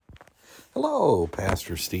Hello,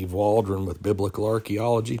 Pastor Steve Waldron with Biblical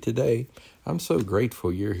Archaeology today. I'm so grateful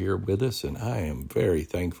you're here with us, and I am very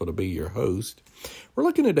thankful to be your host. We're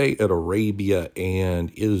looking today at Arabia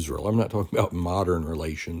and Israel. I'm not talking about modern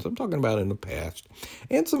relations. I'm talking about in the past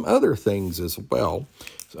and some other things as well.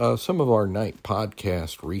 Some of our night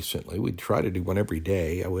podcasts recently, we try to do one every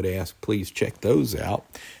day. I would ask, please check those out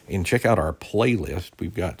and check out our playlist.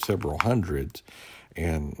 We've got several hundreds,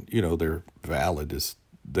 and, they're valid as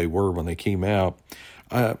they were when they came out.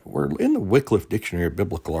 We're in the Wycliffe Dictionary of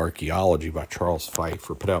Biblical Archaeology by Charles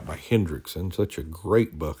Pfeiffer, put out by Hendrickson. Such a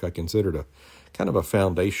great book. I consider it a kind of a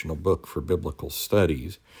foundational book for biblical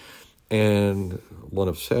studies, and one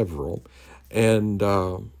of several. And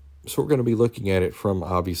so we're going to be looking at it from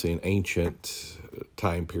obviously an ancient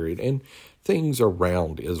time period and things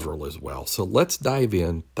around Israel as well. So let's dive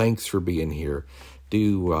in. Thanks for being here.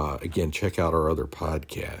 Do, again, check out our other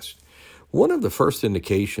podcast. One of the first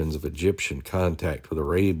indications of Egyptian contact with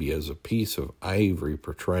Arabia is a piece of ivory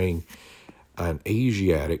portraying an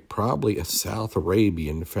Asiatic, probably a South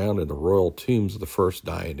Arabian, found in the royal tombs of the First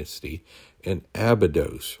Dynasty in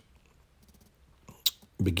Abydos.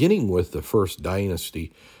 Beginning with the First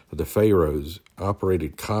Dynasty, the pharaohs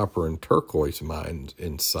operated copper and turquoise mines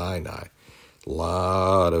in Sinai. A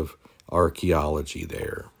lot of archaeology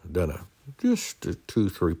there. Done just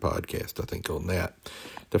 2-3 podcasts, I think, on that.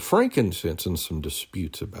 The frankincense, and some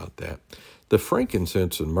disputes about that. The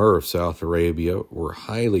frankincense and myrrh of South Arabia were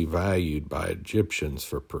highly valued by Egyptians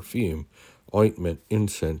for perfume, ointment,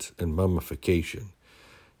 incense, and mummification.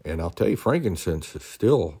 And I'll tell you, frankincense is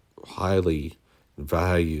still highly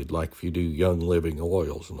valued, like if you do young living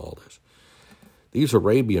oils and all this. These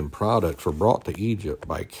Arabian products were brought to Egypt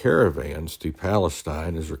by caravans to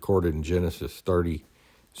Palestine, as recorded in Genesis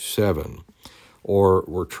 37, or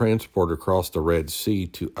were transported across the Red Sea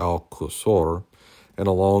to Al-Qusor and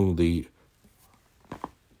along the,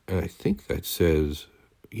 and I think that says,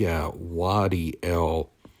 Wadi El,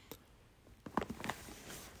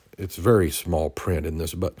 it's very small print in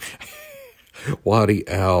this, but Wadi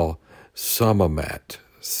Al-Samamat,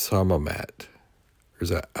 there's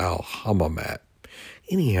a Al-Hamamat.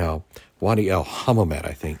 Anyhow, Wadi Al-Hamamat,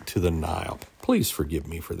 I think, to the Nile. Please forgive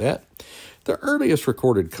me for that. The earliest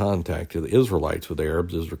recorded contact of the Israelites with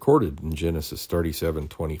Arabs is recorded in Genesis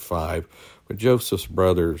 37:25, when Joseph's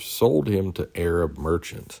brothers sold him to Arab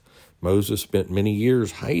merchants. Moses spent many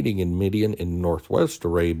years hiding in Midian in northwest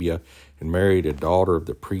Arabia and married a daughter of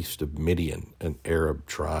the priest of Midian, an Arab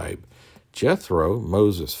tribe. Jethro,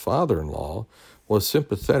 Moses' father-in-law, was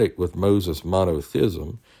sympathetic with Moses'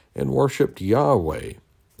 monotheism and worshipped Yahweh.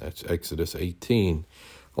 That's Exodus 18.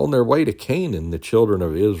 On their way to Canaan, the children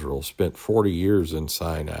of Israel spent 40 years in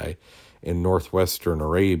Sinai in northwestern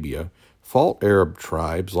Arabia, fought Arab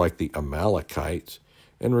tribes like the Amalekites,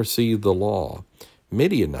 and received the law.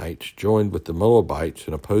 Midianites joined with the Moabites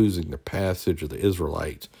in opposing the passage of the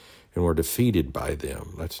Israelites and were defeated by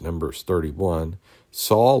them. That's Numbers 31.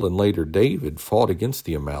 Saul and later David fought against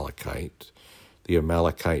the Amalekites, the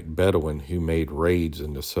Amalekite Bedouin who made raids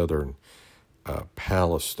into southern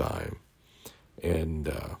Palestine.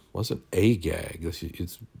 And wasn't Agag.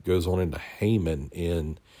 It goes on into Haman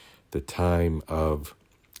in the time of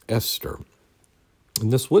Esther.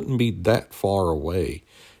 And this wouldn't be that far away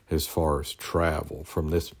as far as travel from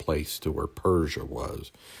this place to where Persia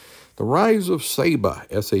was. The rise of Saba,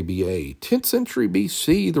 S-A-B-A. 10th century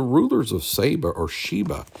B.C., the rulers of Saba or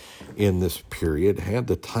Sheba in this period had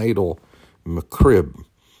the title Makrib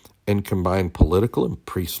and combined political and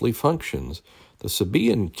priestly functions. The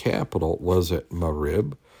Sabaean capital was at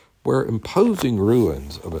Marib, where imposing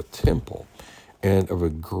ruins of a temple and of a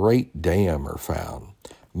great dam are found.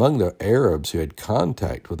 Among the Arabs who had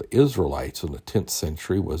contact with the Israelites in the 10th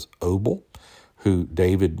century was Obal, who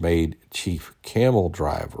David made chief camel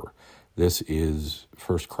driver. This is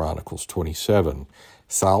 1 Chronicles 27.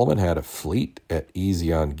 Solomon had a fleet at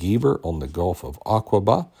Ezion-Geber on the Gulf of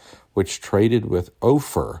Aqaba, which traded with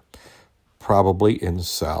Ophir, probably in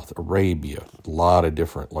South Arabia. A lot of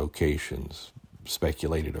different locations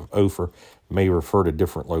speculated of Ophir. May refer to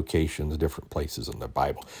different locations, different places in the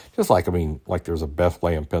Bible. Just like there's a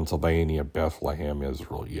Bethlehem, Pennsylvania, Bethlehem,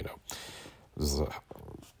 Israel, There's a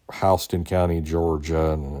Houston County,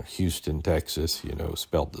 Georgia, and Houston, Texas,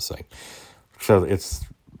 spelled the same. So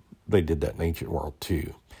they did that in ancient world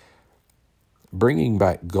too. Bringing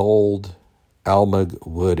back gold, almug,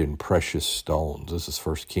 wood, and precious stones. This is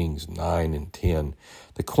 1 Kings 9 and 10.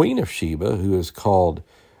 The Queen of Sheba, who is called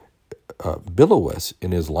Bilawis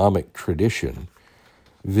in Islamic tradition,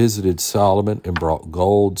 visited Solomon and brought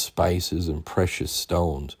gold, spices, and precious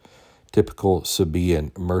stones, typical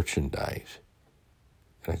Sabaean merchandise.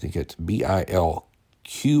 And I think it's Bilqis,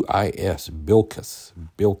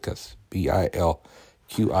 Bilqis,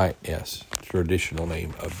 Bilqis, traditional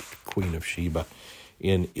name of Queen of Sheba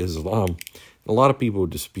in Islam. A lot of people would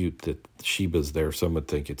dispute that Sheba's there. Some would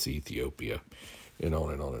think it's Ethiopia, and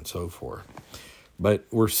on and so forth. But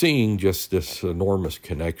we're seeing just this enormous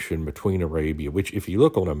connection between Arabia, which if you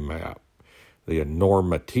look on a map, the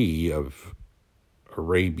enormity of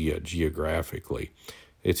Arabia geographically,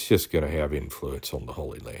 it's just going to have influence on the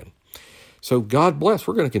Holy Land. So God bless.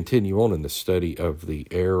 We're going to continue on in the study of the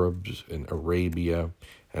Arabs in Arabia,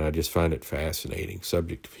 and I just find it fascinating.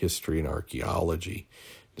 Subject of history and archaeology,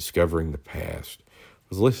 discovering the past. I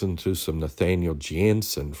was listening to some Nathaniel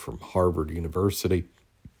Jansen from Harvard University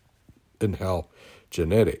and how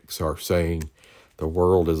genetics are saying the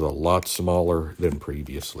world is a lot smaller than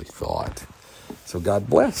previously thought. So God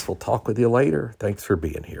bless. We'll talk with you later. Thanks for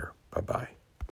being here. Bye-bye.